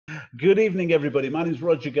Good evening, everybody. My name is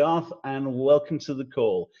Roger Garth, and welcome to the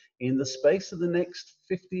call. In the space of the next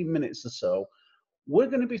 15 minutes or so, we're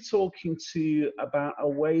going to be talking to you about a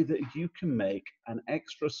way that you can make an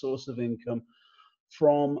extra source of income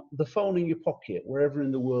from the phone in your pocket, wherever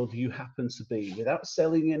in the world you happen to be, without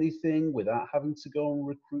selling anything, without having to go and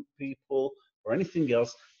recruit people or anything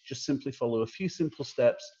else. Just simply follow a few simple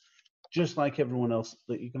steps, just like everyone else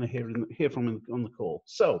that you're going to hear from on the call.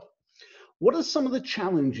 So, what are some of the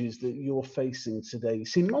challenges that you're facing today? You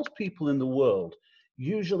see, most people in the world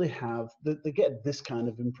usually have, they get this kind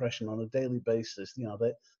of impression on a daily basis. You know,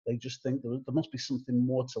 they just think there must be something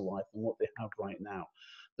more to life than what they have right now.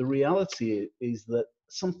 The reality is that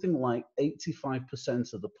something like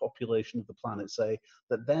 85% of the population of the planet say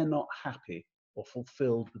that they're not happy or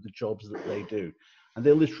fulfilled with the jobs that they do. And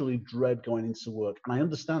they literally dread going into work. And I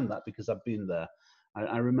understand that because I've been there.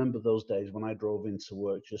 I remember those days when I drove into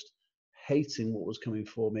work just hating what was coming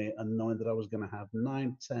for me and knowing that I was going to have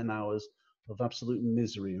 9-10 hours of absolute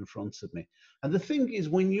misery in front of me. And the thing is,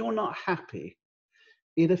 when you're not happy,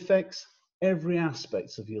 it affects every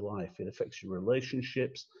aspect of your life. It affects your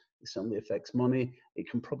relationships. It certainly affects money. It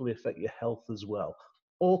can probably affect your health as well.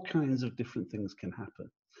 All kinds of different things can happen.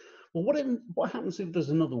 Well, what happens if there's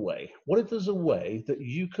another way? What if there's a way that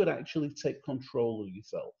you could actually take control of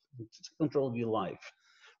yourself, take control of your life?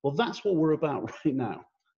 Well, that's what we're about right now.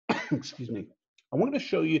 Excuse me. I want to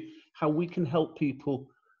show you how we can help people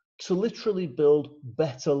to literally build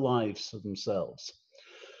better lives for themselves.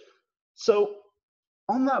 So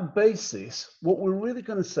on that basis, what we're really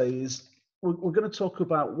going to say is we're going to talk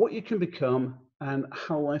about what you can become and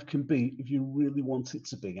how life can be if you really want it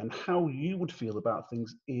to be, and how you would feel about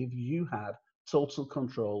things if you had total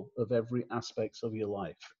control of every aspect of your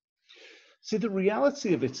life. See, the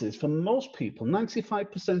reality of it is, for most people,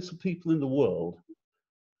 95% of people in the world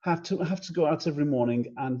have to go out every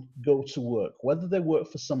morning and go to work, whether they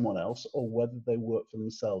work for someone else or whether they work for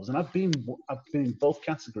themselves. And I've been in both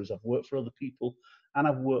categories. I've worked for other people and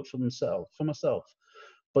I've worked for myself.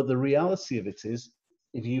 But the reality of it is,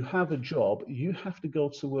 if you have a job, you have to go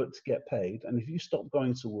to work to get paid. And if you stop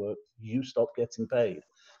going to work, you stop getting paid.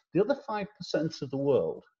 The other 5% of the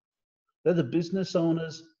world, they're the business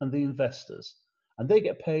owners and the investors, and they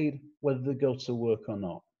get paid whether they go to work or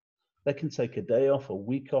not. They can take a day off, a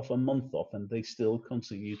week off, a month off, and they still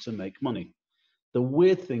continue to make money. The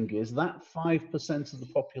weird thing is that 5% of the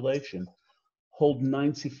population hold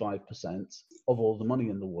 95% of all the money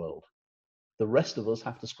in the world. The rest of us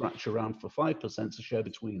have to scratch around for 5% to share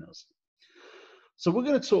between us. So we're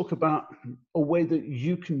going to talk about a way that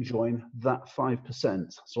you can join that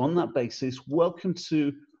 5%. So on that basis, welcome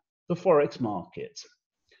to the Forex market.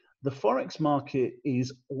 The Forex market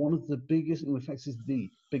is one of the biggest, in fact, is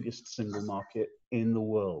the biggest single market in the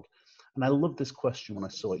world. And I love this question when I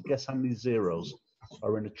saw it. Guess how many zeros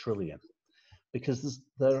are in a trillion? Because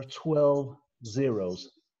there are 12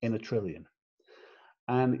 zeros in a trillion.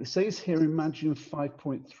 And it says here, imagine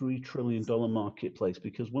 $5.3 trillion marketplace,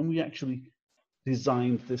 because when we actually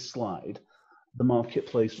designed this slide, the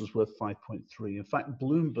marketplace was worth 5.3. In fact,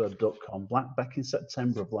 Bloomberg.com, back in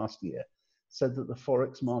September of last year, said that the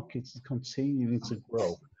Forex market is continuing to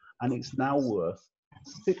grow, and it's now worth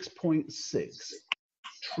 $6.6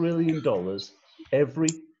 trillion every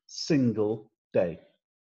single day.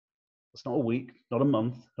 It's not a week, not a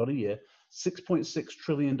month, not a year, $6.6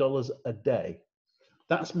 trillion a day.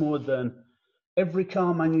 That's more than every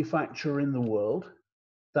car manufacturer in the world.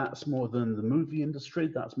 That's more than the movie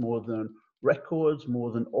industry. That's more than records,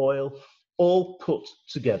 more than oil, all put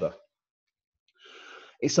together.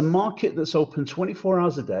 It's a market that's open 24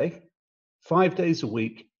 hours a day, 5 days a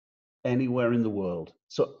week, anywhere in the world.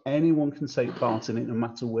 So anyone can take part in it, no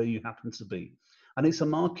matter where you happen to be. And it's a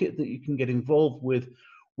market that you can get involved with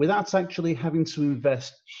without actually having to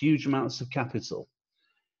invest huge amounts of capital.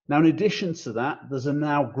 Now, in addition to that, there's a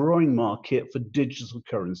now growing market for digital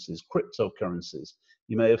currencies, cryptocurrencies.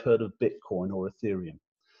 You may have heard of Bitcoin or Ethereum.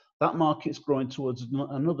 That market's growing towards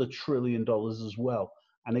another $1 trillion as well.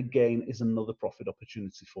 And again, is another profit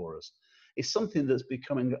opportunity for us. It's something that's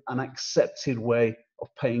becoming an accepted way of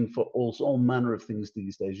paying for all manner of things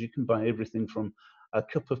these days. You can buy everything from a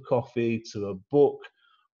cup of coffee to a book,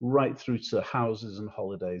 right through to houses and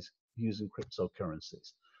holidays using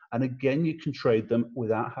cryptocurrencies. And again, you can trade them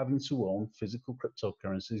without having to own physical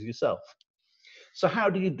cryptocurrencies yourself. So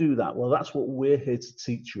how do you do that? Well, that's what we're here to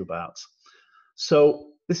teach you about.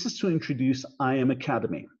 So this is to introduce IM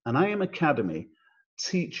Academy. And IM Academy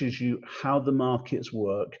teaches you how the markets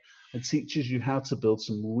work and teaches you how to build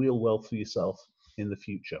some real wealth for yourself in the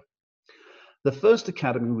future. The first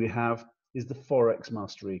academy we have is the Forex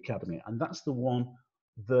Mastery Academy, and that's the one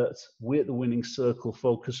that we at the Winning Circle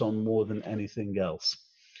focus on more than anything else.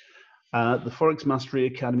 The Forex Mastery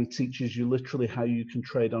Academy teaches you literally how you can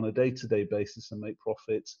trade on a day-to-day basis and make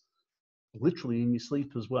profits literally in your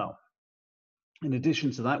sleep as well. In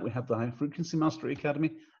addition to that, we have the High Frequency Mastery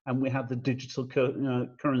Academy and we have the Digital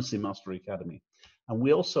Currency Mastery Academy. And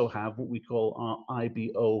we also have what we call our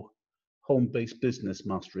IBO, Home-Based Business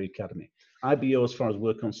Mastery Academy. IBO, as far as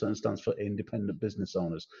we're concerned, stands for Independent Business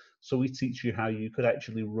Owners. So we teach you how you could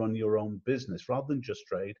actually run your own business rather than just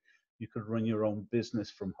trade. You could run your own business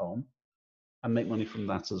from home and make money from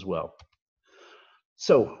that as well.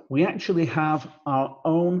 So we actually have our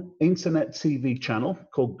own internet TV channel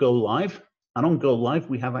called Go Live. And on Go Live,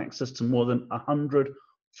 we have access to more than 100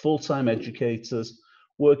 full-time educators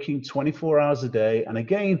working 24 hours a day. And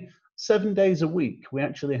again, 7 days a week. We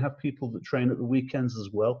actually have people that train at the weekends as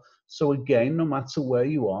well. So again, no matter where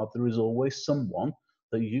you are, there is always someone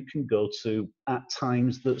that you can go to at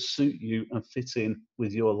times that suit you and fit in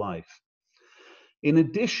with your life. In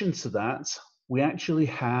addition to that, we actually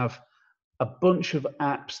have a bunch of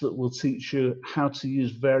apps that will teach you how to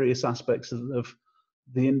use various aspects of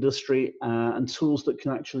the industry and tools that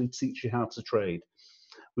can actually teach you how to trade.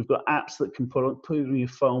 We've got apps that can put on your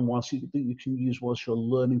phone that you can use whilst you're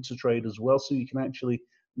learning to trade as well, so you can actually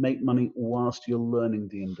make money whilst you're learning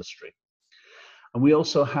the industry. And we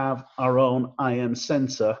also have our own IM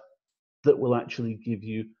Center that will actually give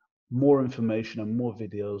you more information and more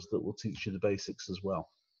videos that will teach you the basics as well.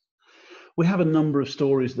 We have a number of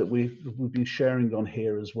stories that we've been sharing on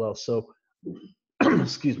here as well. So,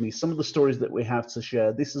 excuse me, some of the stories that we have to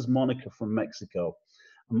share. This is Monica from Mexico.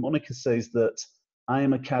 And Monica says that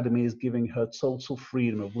IM Academy is giving her total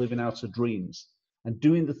freedom of living out her dreams and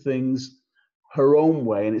doing the things her own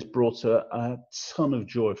way, and it's brought her a ton of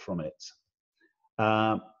joy from it.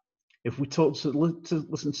 If we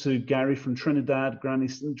listen to Gary from Trinidad,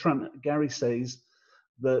 Gary says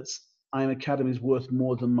that IM Academy is worth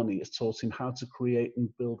more than money. It's taught him how to create and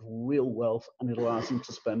build real wealth, and it allows him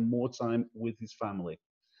to spend more time with his family.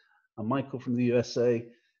 And Michael from the USA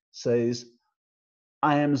says,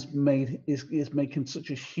 IM is making such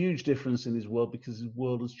a huge difference in his world because his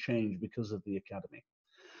world has changed because of the Academy.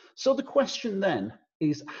 So the question then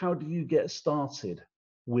is, how do you get started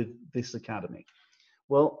with this Academy?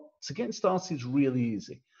 Well, to get started is really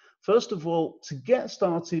easy. First of all, to get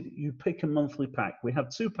started, you pick a monthly pack. We have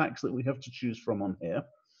 2 packs that we have to choose from on here.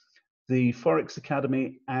 The Forex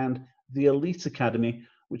Academy and the Elite Academy,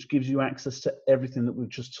 which gives you access to everything that we've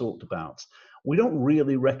just talked about. We don't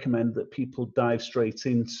really recommend that people dive straight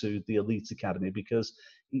into the Elite Academy because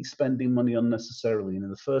it's spending money unnecessarily. And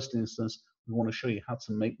in the first instance, we want to show you how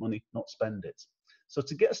to make money, not spend it. So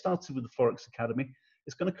to get started with the Forex Academy,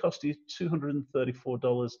 it's going to cost you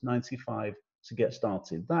 $234.95 to get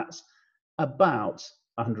started. That's about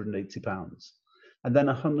 £180. And then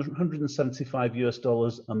 $175 US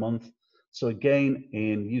a month. So again,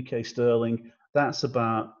 in UK sterling, that's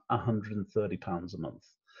about £130 a month.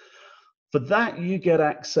 For that, you get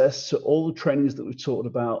access to all the trainings that we've talked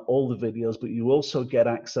about, all the videos, but you also get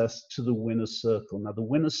access to the Winner's Circle. Now, the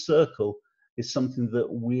Winner's Circle is something that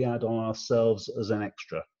we add on ourselves as an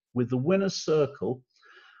extra. With the Winner's Circle,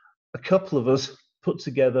 a couple of us put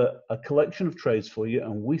together a collection of trades for you,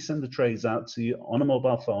 and we send the trades out to you on a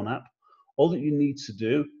mobile phone app. All that you need to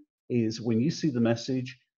do is, when you see the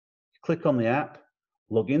message, click on the app,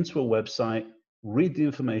 log into a website, read the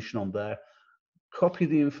information on there, copy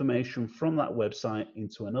the information from that website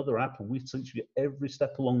into another app, and we teach you every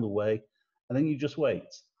step along the way, and then you just wait.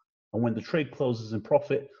 And when the trade closes in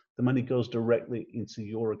profit, the money goes directly into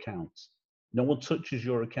your account. No one touches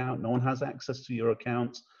your account. No one has access to your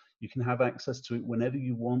account. You can have access to it whenever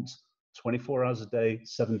you want, 24 hours a day,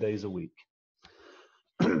 7 days a week.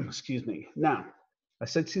 Excuse me. Now, I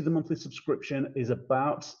said to you the monthly subscription is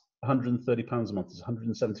about £130 a month. It's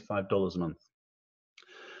 $175 a month.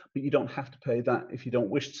 But you don't have to pay that if you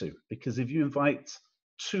don't wish to, because if you invite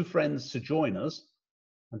 2 friends to join us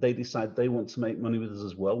and they decide they want to make money with us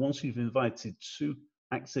as well, once you've invited 2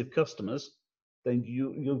 active customers, then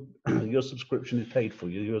your subscription is paid for.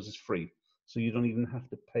 Yours is free. So you don't even have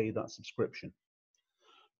to pay that subscription.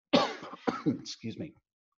 Excuse me,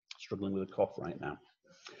 struggling with a cough right now.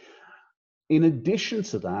 In addition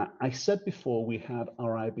to that, I said before we had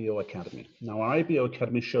our IBO Academy. Now, our IBO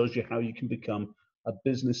Academy shows you how you can become a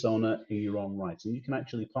business owner in your own right. And you can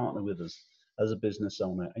actually partner with us as a business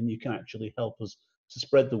owner, and you can actually help us to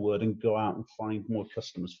spread the word and go out and find more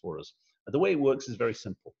customers for us. And the way it works is very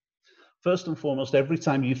simple. First and foremost, every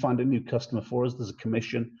time you find a new customer for us, there's a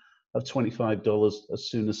commission of $25 as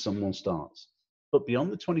soon as someone starts. But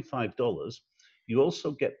beyond the $25, you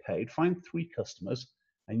also get paid. Find 3 customers,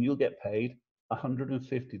 and you'll get paid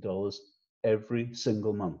 $150 every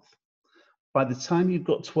single month. By the time you've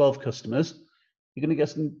got 12 customers, you're going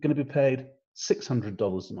to be paid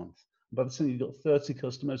 $600 a month. By the time you've got 30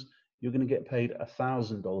 customers, you're going to get paid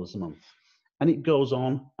 $1,000 a month. And it goes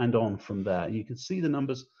on and on from there. You can see the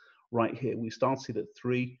numbers right here. We started at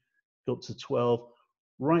 3, got to 12,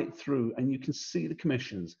 right through, and you can see the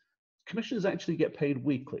commissions. Commissions actually get paid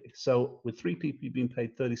weekly. So with 3 people, you've been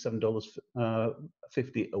paid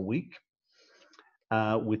 $37.50 a week.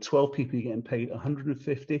 With 12 people, you're getting paid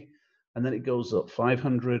 $150, and then it goes up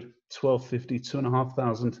 $500, $1,250,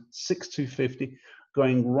 $2,500, $6,250,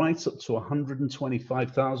 going right up to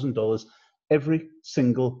 $125,000 every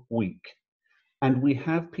single week. And we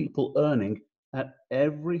have people earning at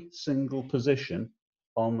every single position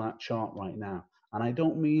on that chart right now. And I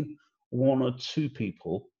don't mean 1 or 2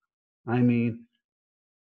 people, I mean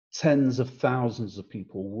tens of thousands of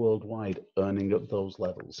people worldwide earning at those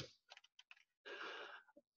levels.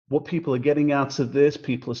 What people are getting out of this,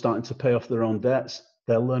 people are starting to pay off their own debts.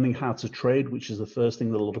 They're learning how to trade, which is the first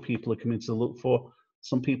thing that a lot of people are coming to look for.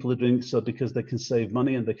 Some people are doing so because they can save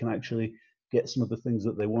money and they can actually get some of the things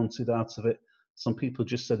that they wanted out of it. Some people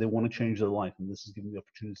just say they want to change their life, and this is giving the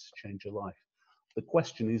opportunity to change your life. The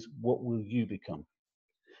question is, what will you become?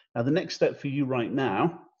 Now, the next step for you right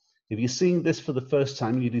now, if you're seeing this for the first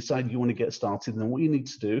time, you decide you want to get started, then what you need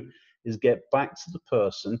to do is get back to the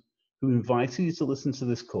person who invited you to listen to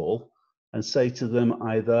this call and say to them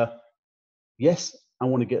either, yes, I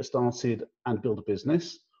want to get started and build a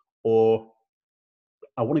business, or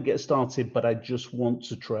I want to get started, but I just want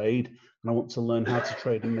to trade and I want to learn how to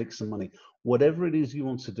trade and make some money. Whatever it is you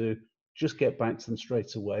want to do, just get back to them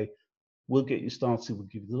straight away. We'll get you started. We'll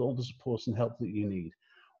give you all the support and help that you need.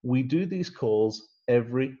 We do these calls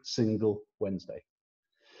every single Wednesday.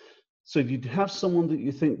 So if you have someone that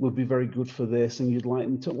you think would be very good for this and you'd like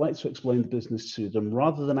to explain the business to them,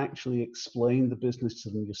 rather than actually explain the business to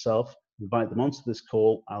them yourself, invite them onto this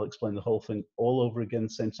call. I'll explain the whole thing all over again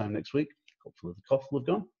same time next week. Hopefully the cough will have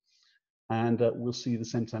gone. And we'll see you the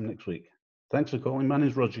same time next week. Thanks for calling. My name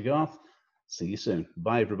is Roger Garth. See you soon.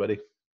 Bye, everybody.